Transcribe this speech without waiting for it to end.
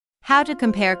How to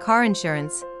Compare Car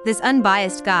Insurance. This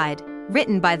unbiased guide,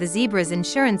 written by the Zebra's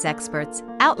insurance experts,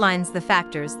 outlines the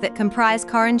factors that comprise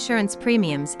car insurance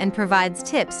premiums and provides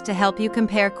tips to help you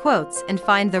compare quotes and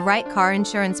find the right car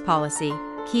insurance policy.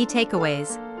 Key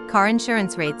takeaways: car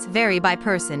insurance rates vary by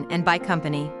person and by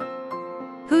company.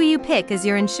 Who you pick as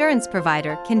your insurance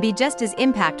provider can be just as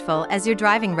impactful as your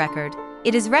driving record.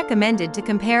 It is recommended to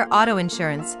compare auto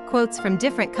insurance quotes from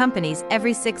different companies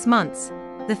every 6 months.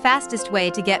 The fastest way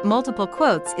to get multiple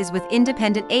quotes is with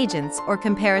independent agents or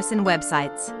comparison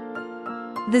websites.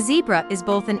 The Zebra is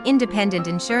both an independent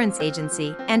insurance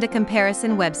agency and a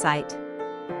comparison website.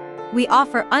 We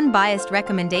offer unbiased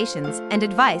recommendations and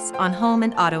advice on home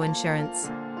and auto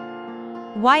insurance.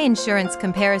 Why insurance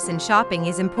comparison shopping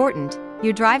is important: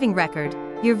 your driving record,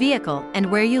 your vehicle,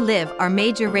 and where you live are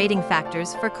major rating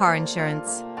factors for car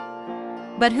insurance.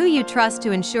 But who you trust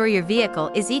to insure your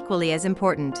vehicle is equally as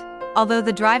important. Although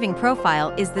the driving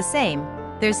profile is the same,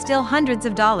 there's still hundreds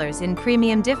of dollars in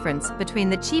premium difference between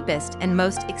the cheapest and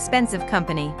most expensive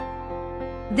company.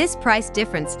 This price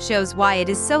difference shows why it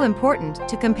is so important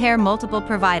to compare multiple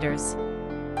providers.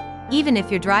 Even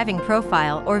if your driving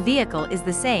profile or vehicle is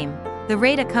the same, the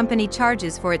rate a company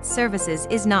charges for its services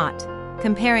is not.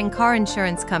 Comparing car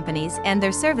insurance companies and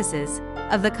their services.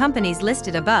 Of the companies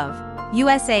listed above,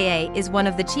 USAA is one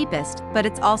of the cheapest, but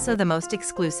it's also the most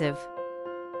exclusive.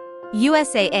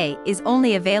 USAA is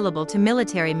only available to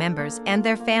military members and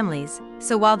their families,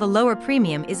 so while the lower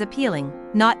premium is appealing,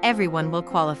 not everyone will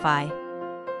qualify.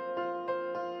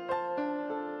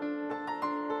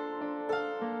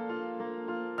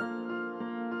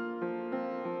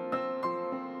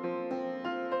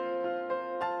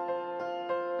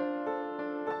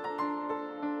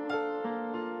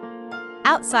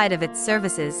 Outside of its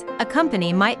services, a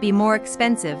company might be more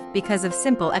expensive because of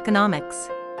simple economics.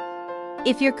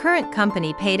 If your current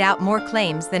company paid out more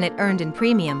claims than it earned in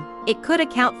premium, it could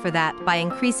account for that by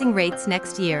increasing rates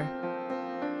next year.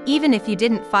 Even if you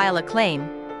didn't file a claim,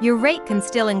 your rate can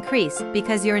still increase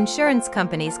because your insurance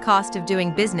company's cost of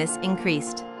doing business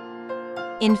increased.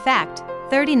 In fact,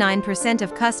 39%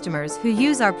 of customers who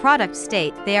use our product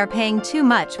state they are paying too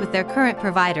much with their current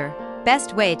provider.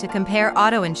 Best way to compare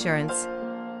auto insurance.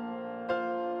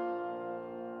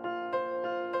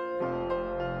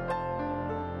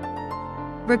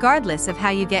 Regardless of how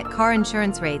you get car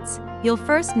insurance rates, you'll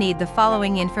first need the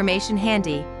following information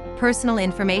handy: personal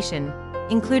information,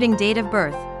 including date of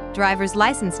birth, driver's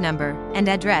license number and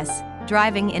address,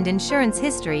 driving and insurance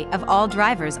history of all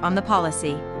drivers on the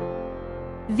policy.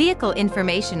 Vehicle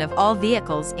information of all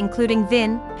vehicles including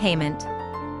VIN, payment.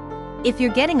 If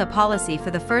you're getting a policy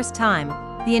for the first time,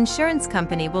 the insurance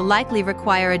company will likely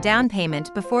require a down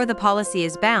payment before the policy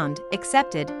is bound,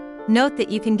 accepted. Note that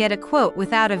you can get a quote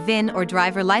without a VIN or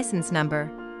driver license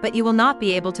number, but you will not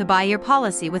be able to buy your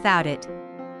policy without it.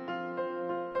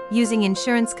 Using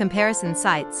insurance comparison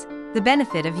sites. The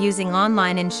benefit of using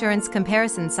online insurance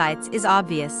comparison sites is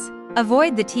obvious.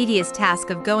 Avoid the tedious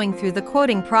task of going through the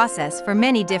quoting process for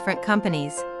many different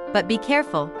companies, but be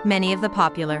careful, many of the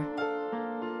popular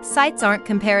sites aren't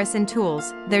comparison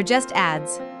tools, they're just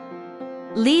ads.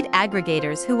 Lead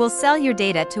aggregators who will sell your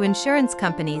data to insurance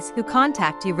companies who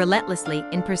contact you relentlessly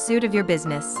in pursuit of your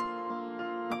business.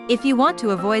 If you want to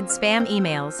avoid spam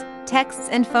emails, texts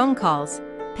and phone calls,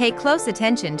 pay close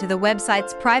attention to the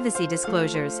website's privacy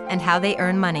disclosures and how they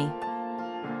earn money.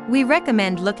 We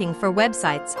recommend looking for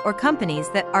websites or companies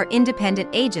that are independent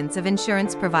agents of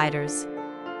insurance providers.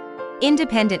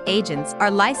 Independent agents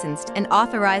are licensed and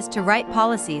authorized to write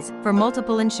policies for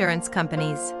multiple insurance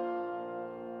companies.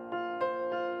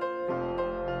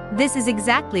 This is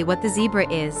exactly what the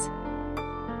Zebra is.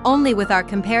 Only with our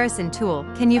comparison tool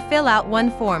can you fill out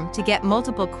one form to get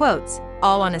multiple quotes,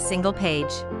 all on a single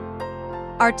page.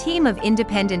 Our team of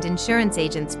independent insurance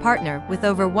agents partner with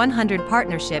over 100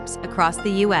 partnerships across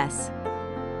the U.S.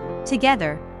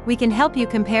 Together, we can help you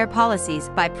compare policies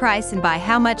by price and by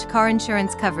how much car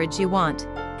insurance coverage you want.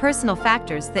 Personal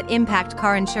factors that impact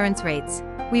car insurance rates.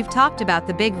 We've talked about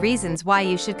the big reasons why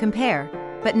you should compare.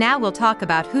 But now we'll talk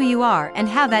about who you are and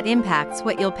how that impacts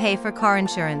what you'll pay for car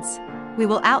insurance. We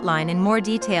will outline in more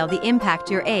detail the impact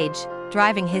your age,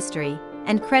 driving history,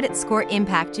 and credit score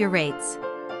impact your rates.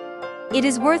 It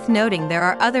is worth noting there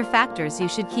are other factors you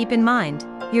should keep in mind: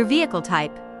 your vehicle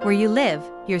type, where you live,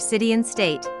 your city and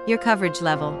state, your coverage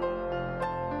level.